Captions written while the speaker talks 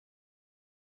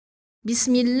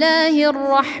بسم الله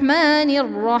الرحمن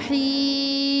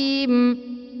الرحيم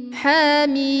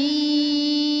حميم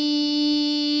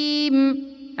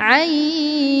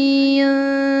عين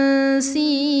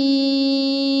سين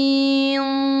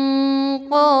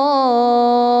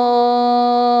قاف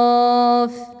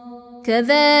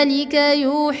كذلك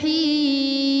يوحي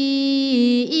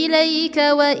إليك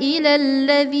وإلى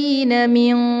الذين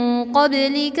من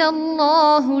قبلك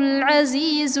الله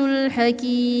العزيز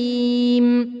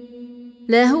الحكيم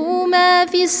له ما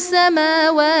في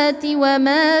السماوات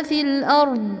وما في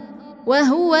الأرض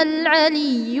وهو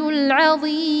العلي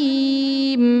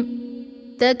العظيم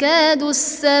تكاد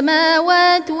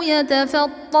السماوات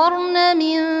يتفطرن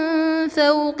من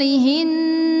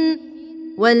فوقهن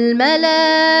والملائكة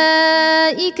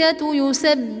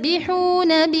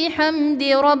يسبحون بحمد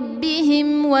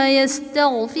ربهم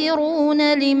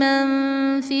ويستغفرون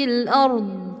لمن في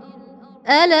الأرض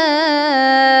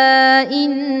ألا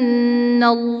إن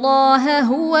الله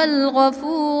هو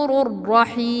الغفور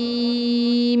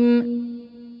الرحيم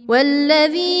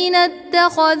والذين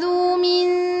اتخذوا من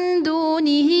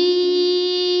دونه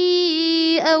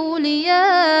أولياء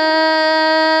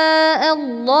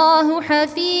الله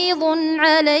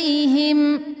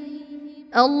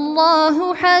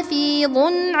حفيظ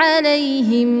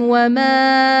عليهم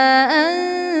وما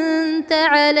أنت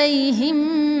عليهم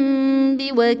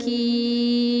بوكيل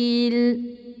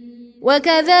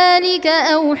وكذلك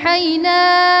أوحينا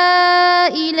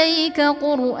إليك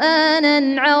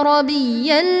قرآنا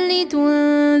عربيا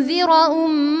لتنذر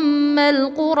أم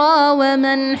القرى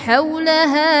ومن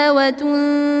حولها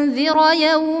وتنذر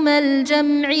يوم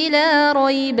الجمع لا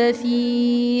ريب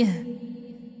فيه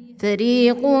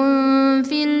فريق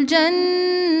في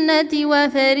الجنة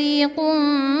وفريق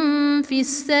في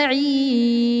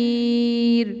السعير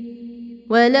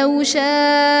ولو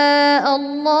شاء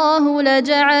الله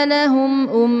لجعلهم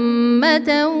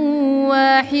أمة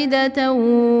واحدة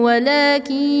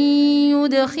ولكن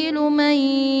يدخل من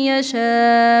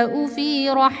يشاء في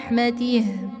رحمته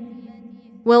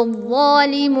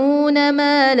والظالمون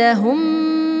ما لهم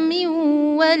من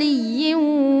ولي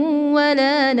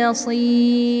ولا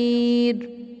نصير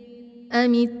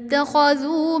أم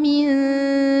اتخذوا من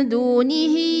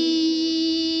دونه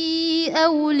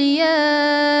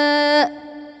أولياء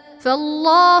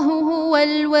فالله هو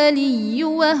الولي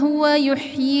وهو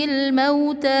يحيي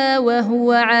الموتى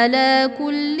وهو على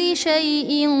كل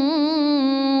شيء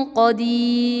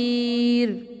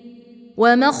قدير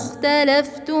وما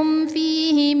اختلفتم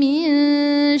فيه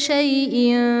من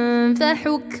شيء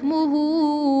فحكمه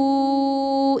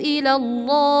إلى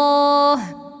الله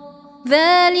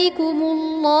ذلكم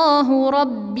الله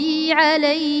ربي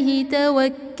عليه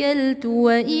توكلت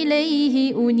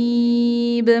وإليه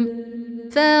أنيب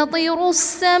فاطر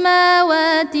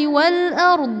السماوات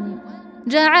والأرض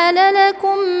جعل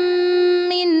لكم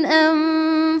من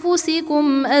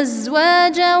أنفسكم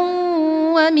أزواجا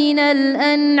ومن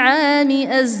الأنعام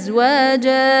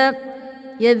أزواجا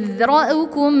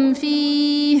يذرأكم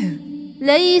فيه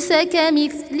ليس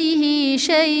كمثله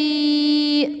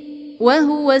شيء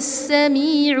وهو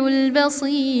السميع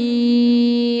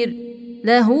البصير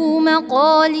له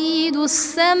مقاليد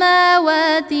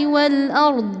السماوات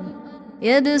والأرض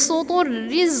يبسط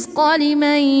الرزق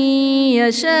لمن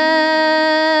يشاء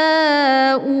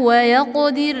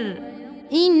ويقدر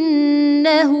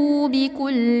إنه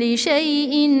بكل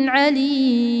شيء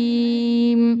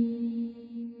عليم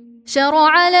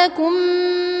شرع لكم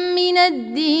من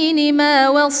الدين ما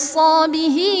وصى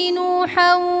به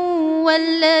نوحا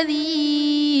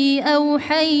والذي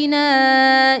أوحينا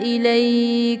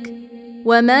إليك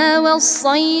وما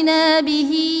وصينا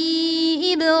به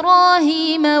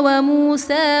إبراهيم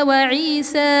وموسى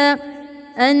وعيسى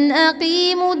أن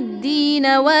أقيموا الدين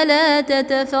ولا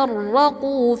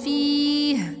تتفرقوا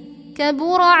فيه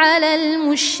كبر على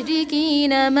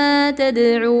المشركين ما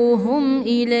تدعوهم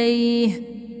إليه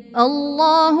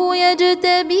الله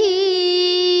يجتبي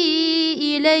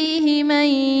إليه من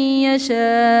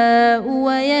يشاء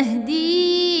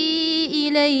ويهدي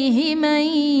إليه من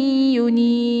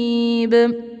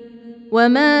ينيب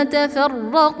وما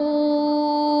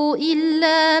تفرقوا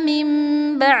إلا من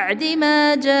بعد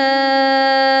ما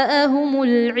جاءهم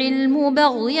العلم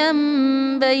بغيا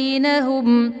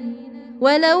بينهم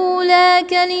ولولا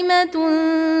كلمة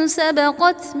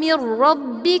سبقت من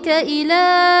ربك إلى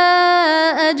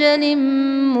أجل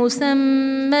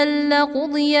مسمى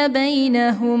لقضي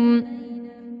بينهم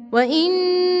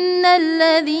وإن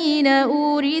الذين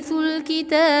أورثوا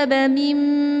الكتاب من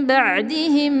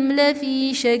بعدهم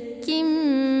لفي شك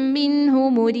منه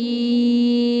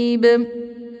مريب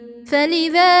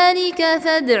فلذلك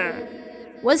فادع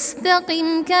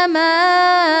واستقم كما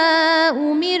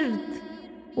أمرت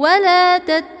ولا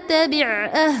تتبع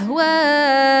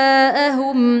أهواءهم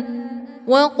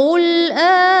وقل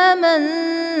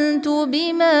آمنت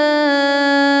بما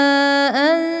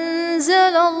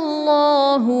أنزل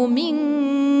الله من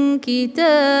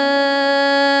كتاب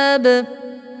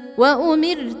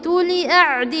وأمرت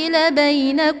لأعدل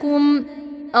بينكم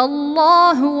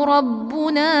الله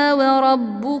ربنا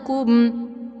وربكم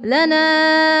لنا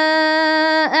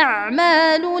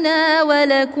أعمالنا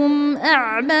ولكم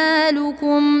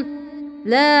أعمالكم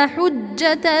لا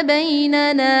حجة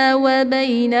بيننا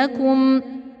وبينكم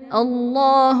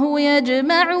الله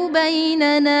يجمع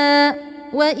بيننا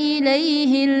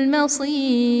وإليه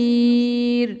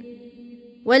المصير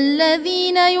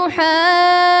والذين يحاجون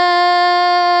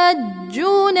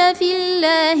في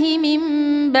الله من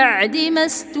بعد ما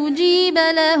استجيب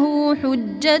له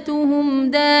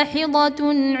حجتهم داحضة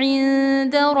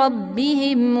عند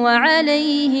ربهم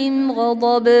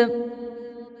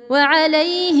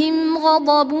وعليهم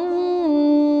غضب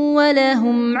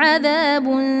ولهم عذاب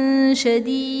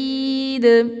شديد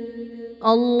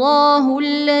الله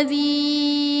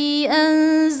الذي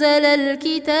أنزل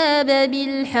الكتاب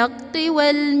بالحق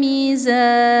والميزان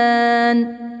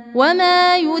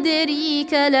وما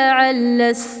يدريك لعل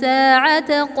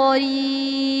الساعة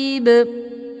قريب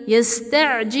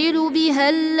يستعجل بها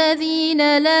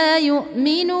الذين لا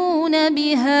يؤمنون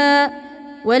بها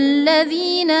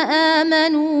والذين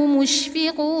آمنوا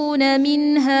مشفقون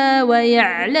منها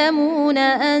ويعلمون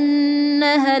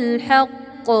أنها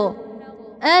الحق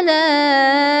ألا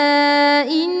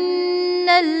إن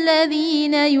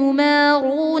الذين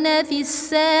يمارون في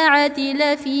الساعة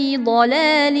لفي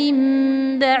ضلال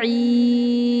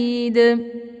بعيد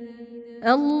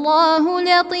الله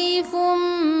لطيف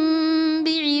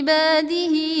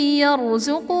بعباده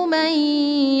يرزق من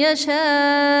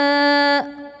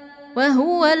يشاء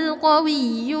وهو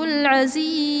القوي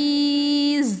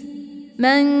العزيز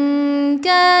من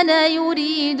كان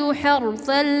يريد حرث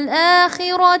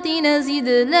الآخرة نزد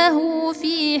له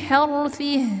في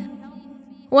حرثه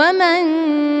ومن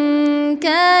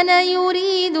كان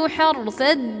يريد حرث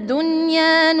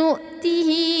الدنيا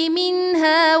نؤته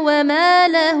منها وما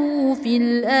له في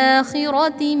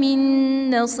الآخرة من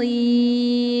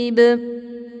نصيب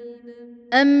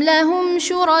أم لهم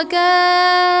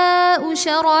شركاء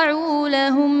شرعوا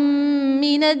لهم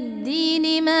من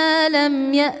الدين ما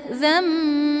لم يأذن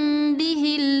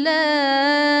به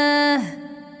الله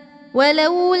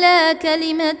ولولا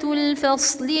كلمة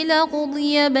الفصل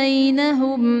لقضي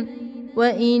بينهم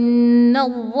وإن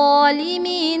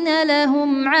الظالمين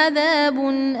لهم عذاب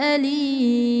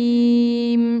أليم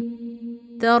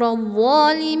ترى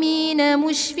الظالمين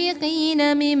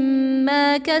مشفقين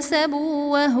مما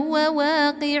كسبوا وهو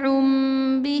واقع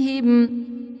بهم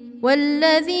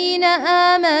والذين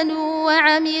آمنوا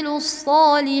وعملوا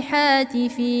الصالحات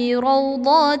في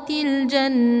روضات الجنات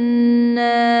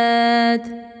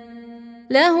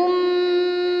لهم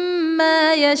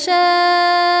ما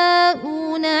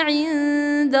يشاءون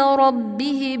عند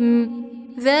ربهم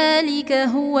ذلك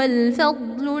هو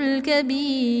الفضل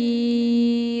الكبير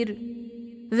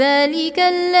ذلك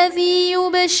الذي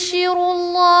يبشر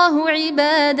الله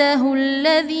عباده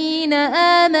الذين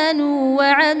آمنوا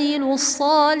وعملوا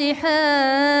الصالحات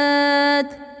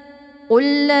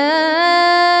قل لا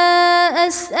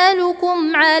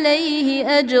أسألكم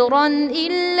عليه أجرا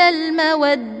إلا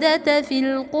المودة في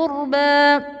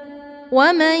القربى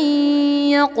ومن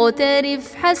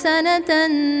يقترف حسنة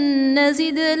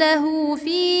نزد له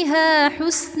فيها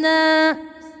حسنا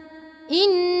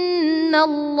إن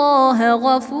الله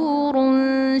غفور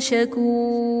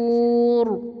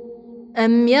شكور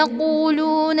أم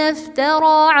يقولون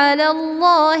افترى على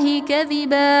الله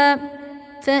كذبا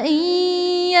فإن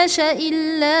يشأ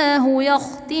الله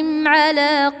يختم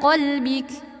على قلبك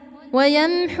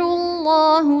ويمحو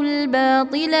الله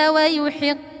الباطل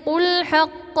ويحق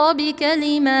الحق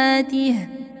بكلماته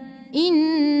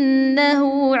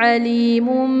إنه عليم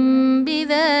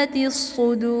بذات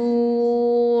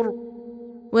الصدور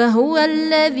وهو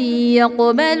الذي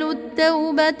يقبل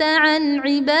التوبة عن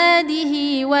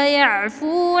عباده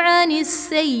ويعفو عن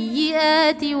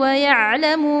السيئات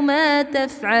ويعلم ما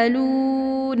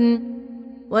تفعلون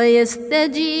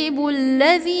ويستجيب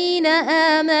الذين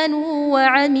آمنوا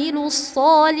وعملوا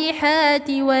الصالحات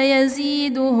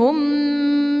ويزيدهم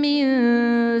من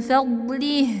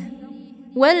فضله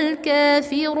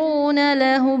والكافرون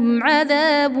لهم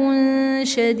عذاب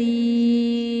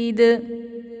شديد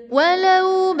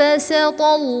ولو بسط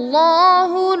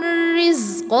الله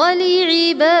الرزق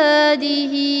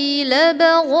لعباده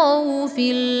لبغوا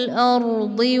في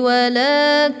الأرض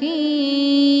ولكن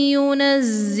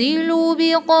ينزل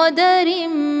بقدر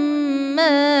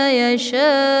ما يشاء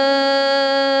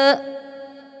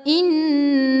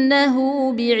إنه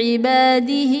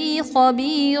بعباده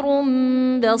خبير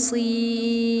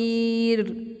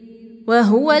بصير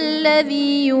وهو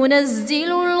الذي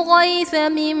ينزل الغيث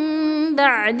من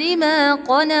بعد ما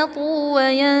قنطوا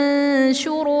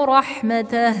وينشر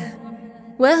رحمته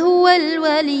وهو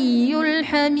الولي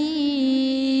الحميد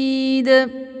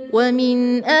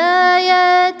ومن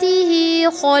آياته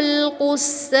خلق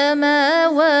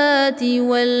السماوات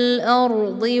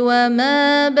والأرض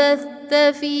وما بث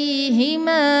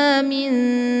فيهما من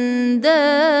دابة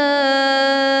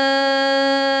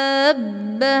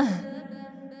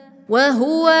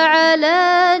وهو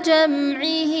على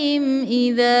جمعهم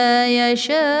إذا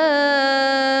يشاء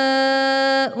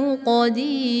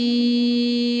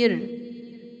قدير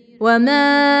وما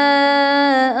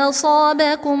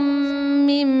أصابكم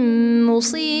من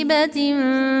مصيبة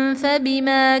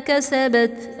فبما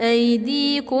كسبت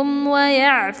أيديكم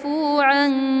ويعفو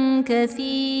عن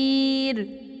كثير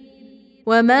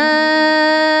وما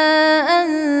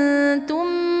أنتم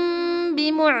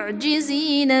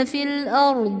بمعجزين في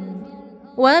الأرض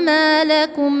وما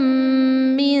لكم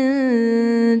من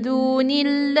دون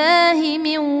الله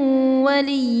من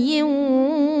ولي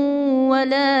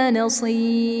ولا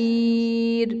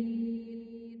نصير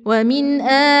ومن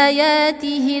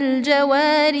آياته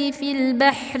الجوار في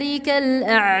البحر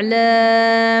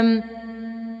كالأعلام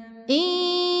إن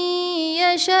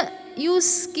يشأ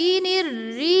يسكن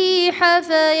الريح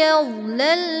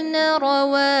فيظللن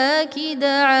رواكد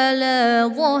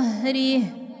على ظهره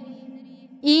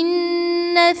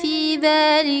إن في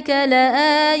ذلك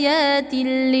لآيات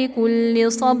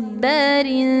لكل صبار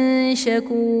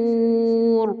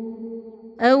شكور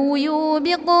أو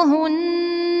يوبقهن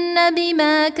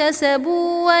بما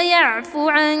كسبوا ويعفو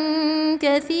عن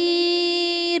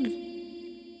كثير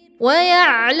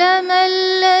ويعلم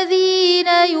الذين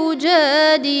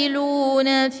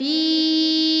يجادلون في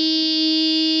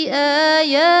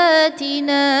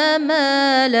آياتنا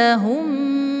ما لهم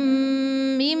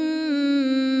من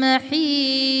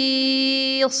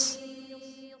محيص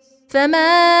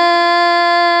فما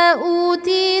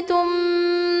أوتيتم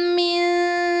من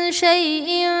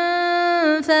شيء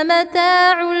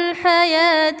فمتاع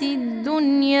الحياة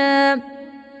الدنيا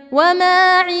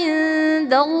وما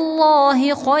عند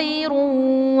الله خير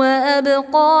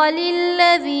وأبقى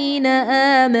للذين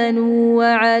آمنوا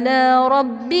وعلى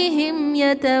ربهم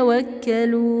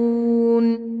يتوكلون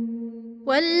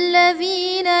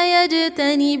والذين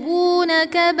يجتنبون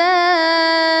كبائر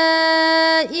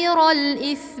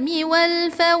الإثم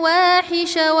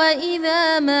والفواحش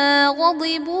وإذا ما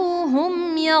غضبوا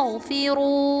هم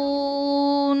يغفرون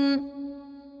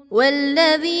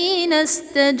والذين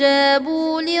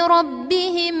استجابوا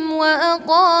لربهم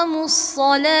وأقاموا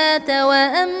الصلاة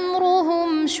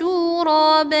وأمرهم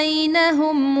شورى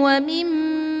بينهم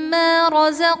ومما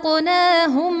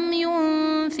رزقناهم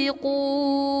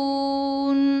ينفقون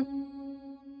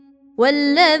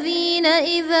والذين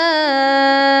إذا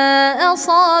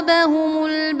أصابهم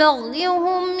البغي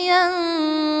هم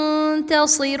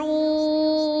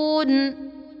ينتصرون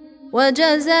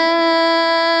وجزاء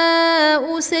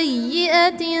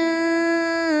سيئة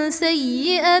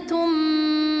سيئة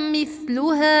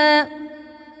مثلها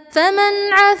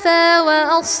فمن عفا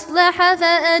وأصلح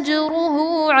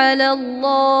فأجره على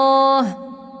الله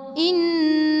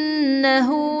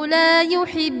إنه لا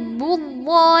يحب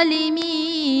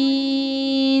الظالمين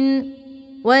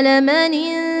ولمن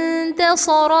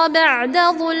انتصر بعد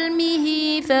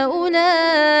ظلمه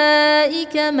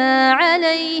فأولئك ما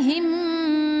عليهم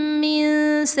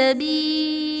من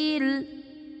سبيل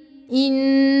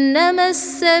إنما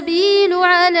السبيل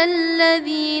على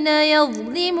الذين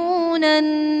يظلمون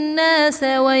الناس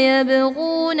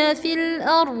ويبغون في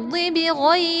الأرض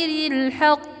بغير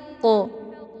الحق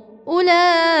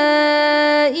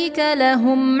أولئك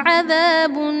لهم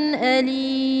عذاب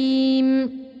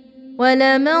أليم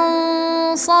ولمن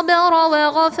صبر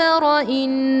وغفر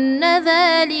إن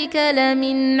ذلك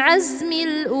لمن عزم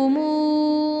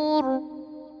الأمور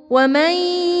ومن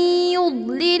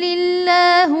يضلل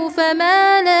الله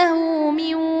فما له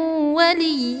من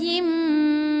ولي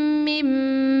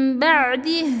من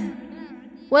بعده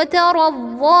وترى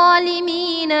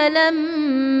الظالمين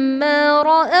لما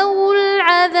رأوا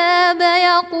العذاب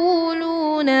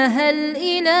يقولون هل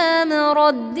إلى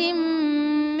مرد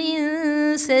من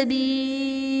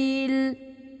سبيل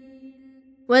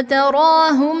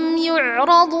وتراهم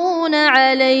يعرضون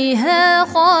عليها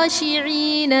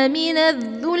خاشعين من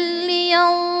الذل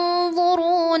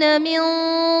ينظرون من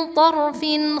طرف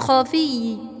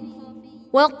خفي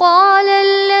وقال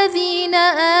الذين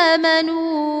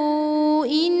آمنوا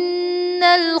إن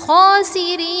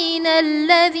الخاسرين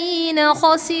الذين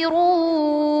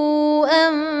خسروا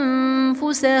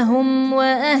أنفسهم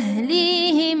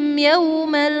وأهليهم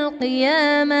يوم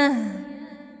القيامة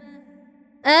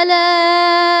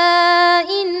ألا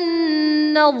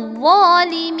إن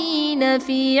الظالمين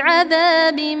في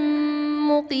عذاب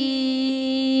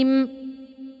مقيم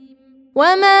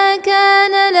وما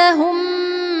كان لهم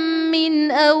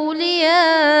من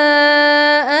أولياء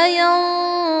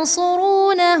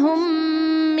ينصرونهم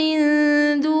من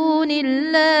دون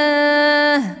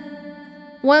الله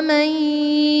ومن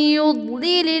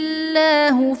يضلل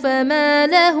الله فما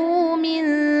له من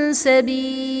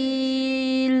سبيل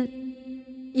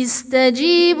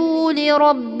استجيبوا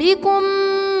لربكم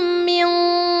من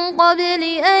قبل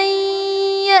أن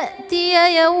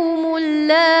يأتي يوم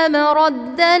لا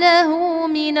مرد له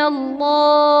من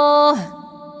الله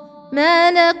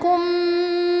ما لكم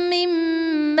من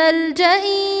ملجأ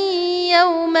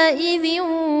يومئذ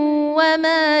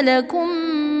وما لكم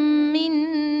من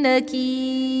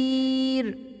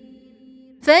نكير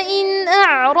فإن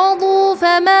أعرضوا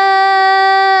فما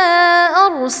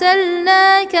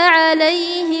أرسلناك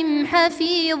عليهم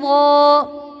حفيظا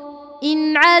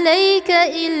إن عليك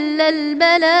إلا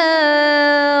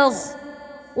البلاغ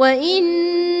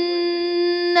وإنا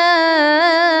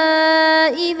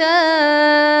إذا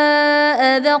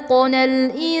أذقنا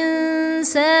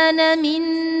الإنسان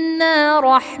منا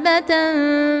رحمة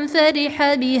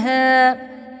فرح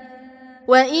بها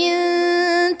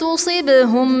وإن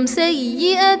تصبهم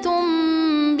سيئة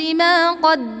بما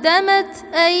قدمت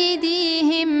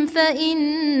أيديهم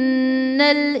فإن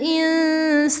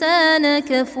الإنسان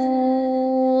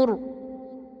كفور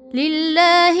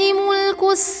لله ملك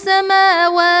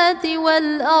السماوات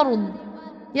والأرض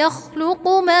يخلق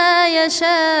ما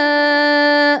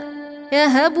يشاء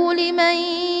يهب لمن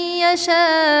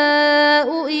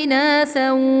يشاء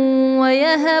إناثا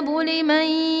ويهب لمن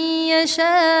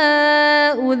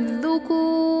يشاء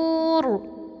الذكور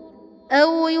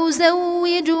أو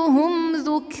يزوجهم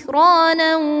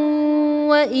ذكرانا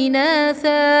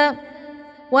وإناثا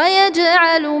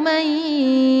ويجعل من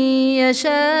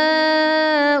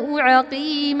يشاء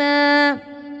عقيما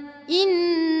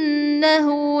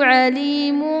إنه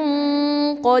عليم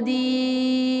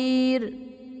قدير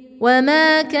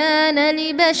وما كان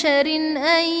لبشر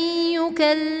أن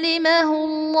يكلمه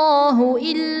الله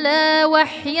إلا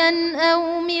وحيا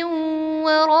أو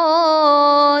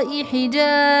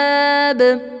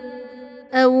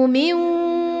من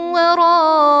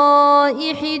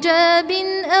وراء حجاب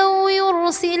أو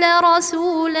يرسل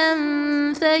رسولا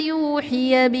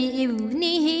فيوحي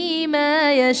بإذنه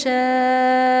ما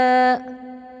يشاء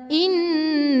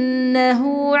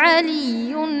إنه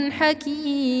علي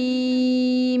حكيم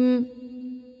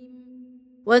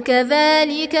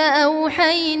وكذلك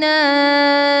أوحينا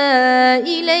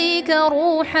إليك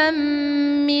روحا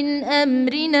من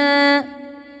أمرنا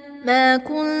ما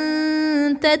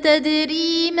كنت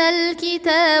تدري ما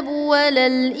الكتاب ولا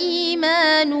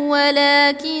الإيمان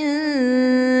ولكن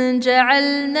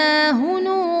جعلناه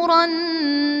نورا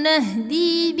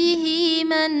نهدي به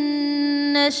من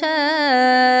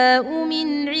نشاء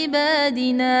من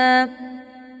عبادنا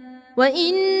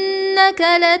وإنك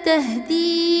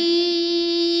لتهدي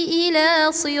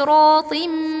إلى صراط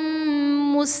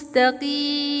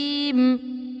مستقيم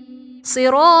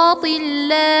صراط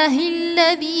الله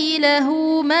الذي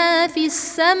له ما في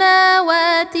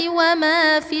السماوات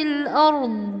وما في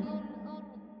الأرض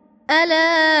ألا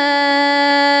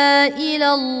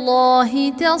إلى الله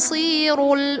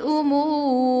تصير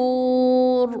الأمور